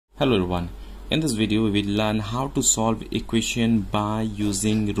Hello everyone, in this video we will learn how to solve equation by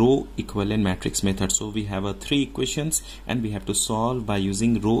using row equivalent matrix method. So we have three equations and we have to solve by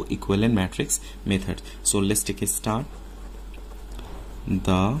using row equivalent matrix method. So let's take a start.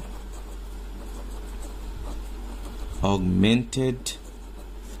 The augmented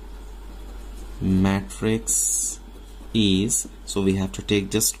matrix is, so we have to take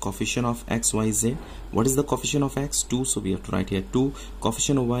just coefficient of x, y, z. What is the coefficient of x? 2, so we have to write here 2.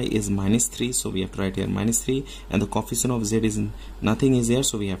 Coefficient of y is -3, so we have to write here -3, and the coefficient of z is nothing is here,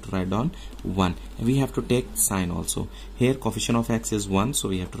 so we have to write down 1. And we have to take sign also. Here coefficient of x is 1, so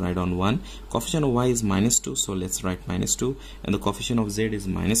we have to write down 1. Coefficient of y is -2, so let's write -2, and the coefficient of z is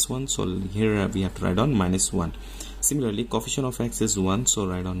 -1, so here we have to write down -1. Similarly, coefficient of x is 1, so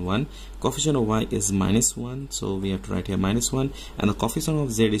write on 1. Coefficient of y is -1, so we have to write here -1, and the coefficient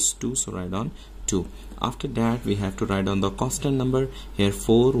of z is 2, so write on 2. After that, we have to write down the constant number here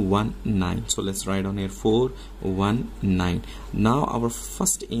 419. So let's write on here 419. Now our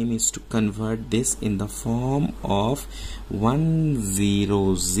first aim is to convert this in the form of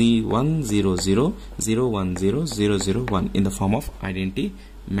 100,010,001 in the form of identity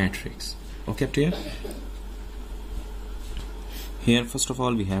matrix. Okay, up to here. Here first of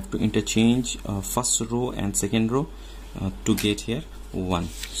all we have to interchange first row and second row to get here 1.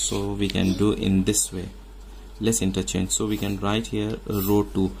 So we can do in this way. Let's interchange. So we can write here row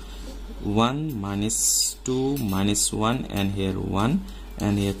 2, 1 minus 2 minus 1, and here 1,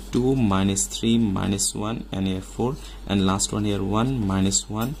 and here 2 minus 3 minus 1, and here 4, and last one here 1 minus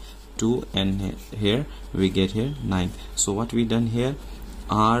 1, 2, and here we get here 9. So what we done here,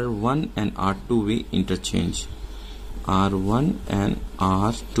 R1 and R2 we interchange. R1 and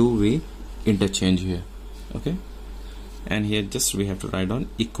R2 we interchange here. Okay, and here just we have to write on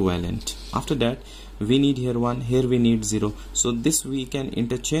equivalent. After that we need here 1, here we need 0, so this we can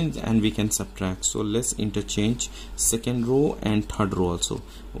interchange and we can subtract. So let's interchange second row and third row also.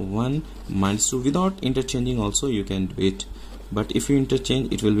 1 minus 2, without interchanging also you can do it, but if you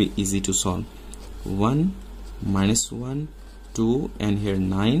interchange it will be easy to solve. 1 minus 1, 2, and here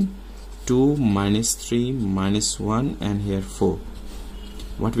 9, 2 minus 3 minus 1, and here 4.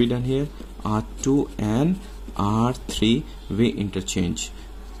 What we done here, R2 and R3 we interchange.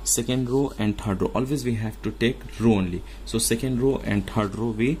 Second row and third row, always we have to take row only, so second row and third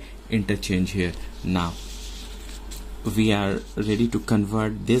row we interchange here. Now we are ready to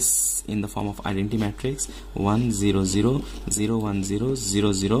convert this in the form of identity matrix 1 0 0 0 1 0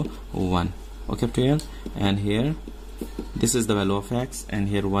 0 0 1. Okay, up to here. And here this is the value of x, and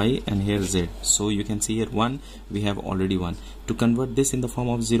here y, and here z. So you can see here 1, we have already 1. To convert this in the form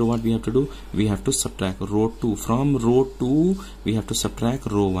of 0, what we have to do, we have to subtract row 2. From row 2 we have to subtract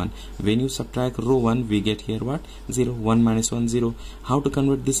row 1. When you subtract row 1, we get here what, 0. 1 minus 1, 0. How to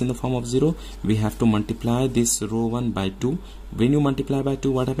convert this in the form of 0? We have to multiply this row 1 by 2. When you multiply by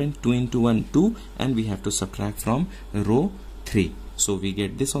 2, what happened? 2 into 1, 2, and we have to subtract from row 3. So we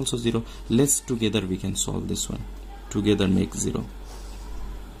get this also 0. Let's together we can solve this one. Together make 0.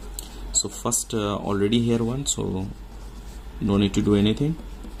 So first already here 1, so no need to do anything.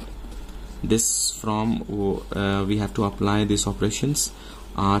 This from we have to apply these operations.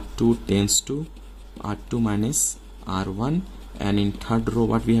 R2 tends to R2 minus R1, and in third row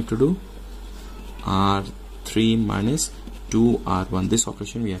what we have to do, R3 minus 2R1. This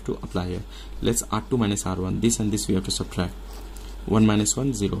operation we have to apply here. Let's R2 minus R1, this and this we have to subtract. 1 minus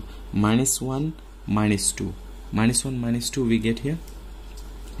 1, 0. Minus 1 minus 2. Minus 1 minus 2 we get here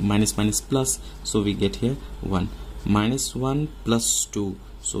minus minus plus, so we get here 1. Minus 1 plus 2,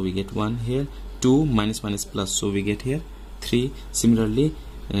 so we get 1 here. 2 minus minus plus, so we get here 3. Similarly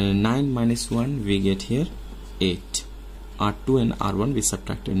 9 minus 1 we get here 8. R2 and R1 we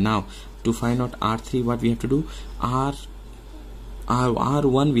subtracted. Now to find out R3, what we have to do,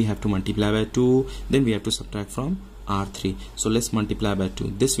 R1 we have to multiply by 2, then we have to subtract from R3. So let's multiply by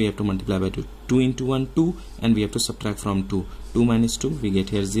 2. This we have to multiply by 2. 2 into 1, 2, and we have to subtract from 2. 2 minus 2 we get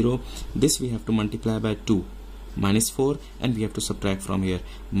here 0. This we have to multiply by 2, minus 4, and we have to subtract from here.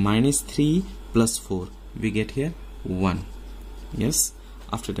 Minus 3 plus 4 we get here 1. Yes.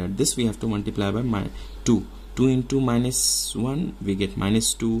 After that this we have to multiply by 2. 2 into minus 1 we get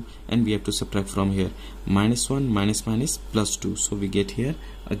minus 2, and we have to subtract from here. Minus 1 minus minus plus 2, so we get here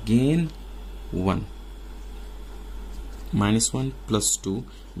again 1. Minus 1 plus 2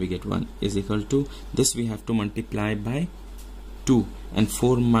 we get 1 is equal to, this we have to multiply by 2, and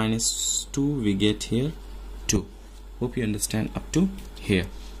 4 minus 2 we get here 2. Hope you understand up to here.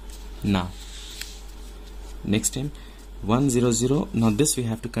 Now next time 1 0 0. Now this we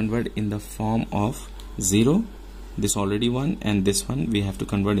have to convert in the form of 0 this already 1, and this one we have to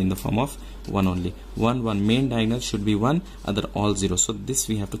convert in the form of 1 only. 1 1, main diagonal should be 1, other all 0. So this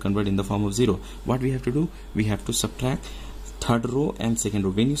we have to convert in the form of 0. What we have to do, we have to subtract third row and second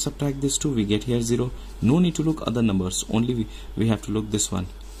row. When you subtract these two, we get here 0. No need to look other numbers, only we have to look this one.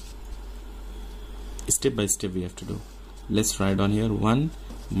 Step by step we have to do. Let's write down here 1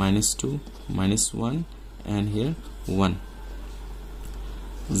 minus 2 minus 1, and here 1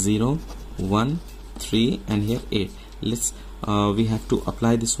 0 1 3, and here 8. Let's we have to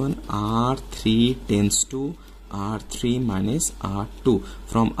apply this one. R3 tends to R3 minus R2.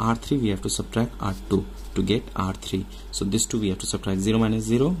 From R3 we have to subtract R2 to get R3. So this 2 we have to subtract. 0 minus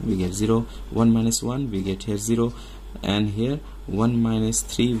 0 we get 0, 1 minus 1 we get here 0, and here 1 minus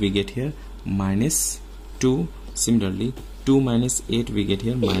 3 we get here minus 2. Similarly 2 minus 8 we get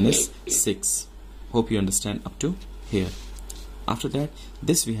here minus 6. Hope you understand up to here. After that,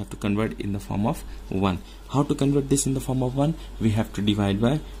 this we have to convert in the form of 1. How to convert this in the form of 1? We have to divide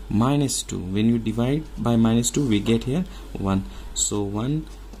by minus 2. When you divide by minus 2, we get here 1. So 1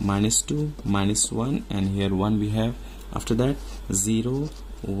 minus 2 minus 1, and here 1 we have. After that 0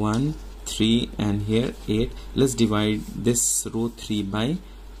 1 3, and here 8. Let's divide this row 3 by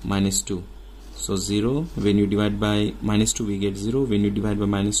minus 2. So 0, when you divide by minus 2 we get 0, when you divide by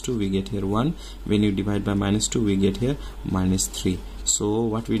minus 2 we get here 1, when you divide by minus 2 we get here minus 3. So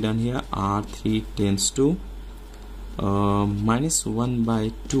what we done here, R3 tends to minus 1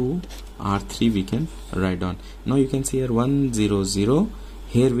 by 2, R3 we can write down. Now you can see here 1 0 0,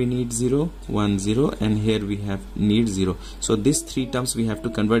 here we need 0 1 0, and here we have need 0. So these three terms we have to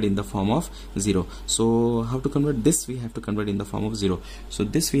convert in the form of 0. So how to convert this? We have to convert in the form of 0. So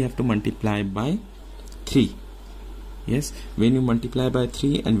this we have to multiply by 3. Yes, when you multiply by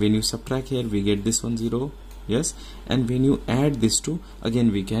 3 and when you subtract here, we get this one 0. Yes, and when you add this 2,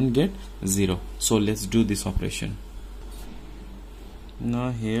 again we can get 0. So let's do this operation.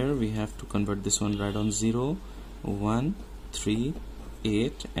 Now here we have to convert this one. Right on 0 1 3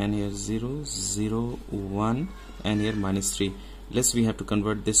 8, and here 0 0 1, and here minus 3. Let's we have to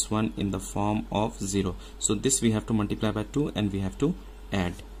convert this one in the form of 0. So this we have to multiply by 2 and we have to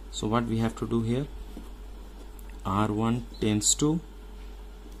add. So what we have to do here, R1 tends to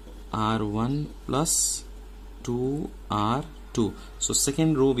R1 plus 2R2. So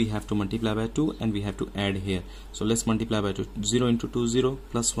second row we have to multiply by 2 and we have to add here. So let's multiply by 2. 0 into 2 0,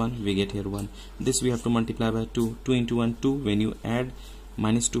 plus 1 we get here 1. This we have to multiply by 2. 2 into 1 2. When you add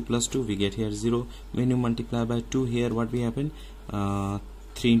minus 2 plus 2 we get here 0. When you multiply by 2 here, what we happen, 3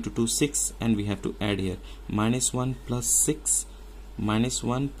 into 2 6, and we have to add here minus 1 plus 6, minus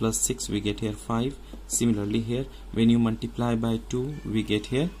 1 plus 6 we get here 5. Similarly here when you multiply by 2 we get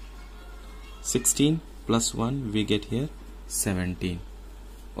here 16, plus 1 we get here 17.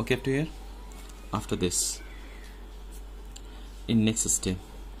 Okay, up to here. After this, in next step,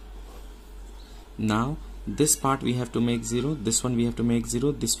 now this part we have to make 0, this one we have to make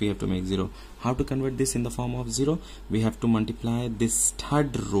 0, this we have to make 0. How to convert this in the form of 0? We have to multiply this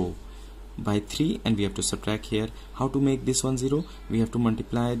third row by 3 and we have to subtract here. How to make this one 0? We have to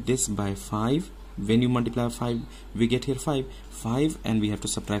multiply this by 5. When you multiply 5 we get here 5, and we have to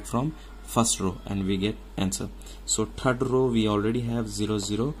subtract from first row and we get answer. So third row we already have 0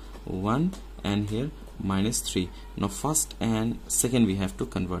 0 1, and here minus 3. Now first and second we have to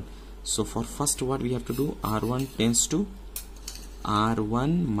convert. So for first, what we have to do, R1 tends to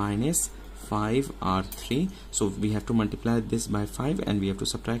R1 minus 5 R3. So we have to multiply this by 5 and we have to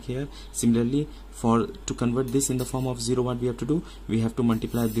subtract here. Similarly, for to convert this in the form of 0, what we have to do, we have to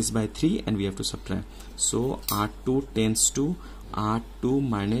multiply this by 3 and we have to subtract. So R2 tends to R2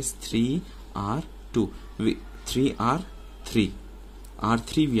 minus 3 R2. 3 R3.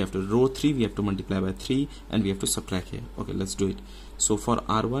 R3 we have to, row 3 we have to multiply by 3 and we have to subtract here. Okay, let's do it. So for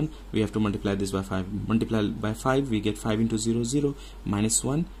R1 we have to multiply this by 5. Multiply by 5 we get 5 into 0 0, minus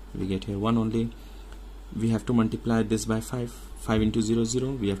 1 we get here 1 only. We have to multiply this by 5. 5 into 0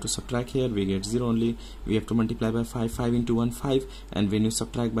 0, we have to subtract here, we get 0 only. We have to multiply by 5. 5 into 1 5, and when you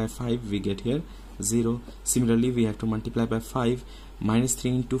subtract by 5 we get here 0. Similarly we have to multiply by 5. Minus 3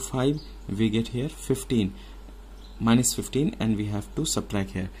 into 5 we get here 15. Minus 15, and we have to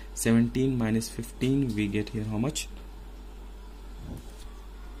subtract here 17 minus 15 we get here how much,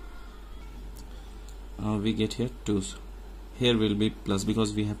 we get here 2. Here will be plus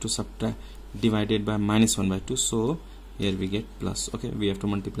because we have to subtract divided by minus 1 by 2, so here we get plus. Okay, we have to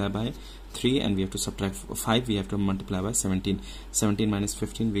multiply by 3, and we have to subtract 5, we have to multiply by 17. 17 minus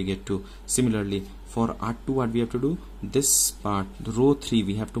 15, we get 2. Similarly, for R2, what we have to do, this part, row 3,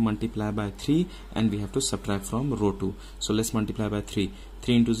 we have to multiply by 3, and we have to subtract from row 2. So let's multiply by 3.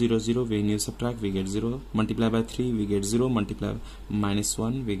 3 into 0, 0. When you subtract, we get 0. Multiply by 3, we get 0. Multiply minus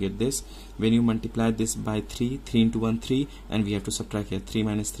 1, we get this. When you multiply this by 3, 3 into 1, 3, and we have to subtract here 3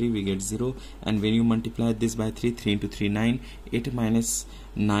 minus 3, we get 0. And when you multiply this by 3, 3 into 3, 9. 8 minus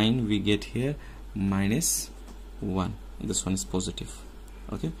 9, we get here minus 1. This one is positive.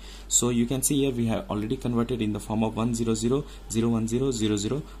 Okay, so you can see here we have already converted in the form of 1 0 0 0 1 0 0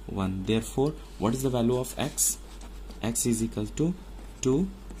 0 1. Therefore, what is the value of x? X is equal to 2,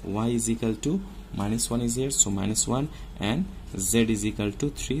 y is equal to minus 1 is here, so minus 1, and z is equal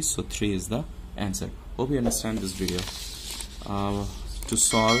to 3, so 3 is the answer. Hope you understand this video. To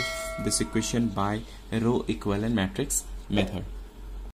solve this equation by row equivalent matrix method.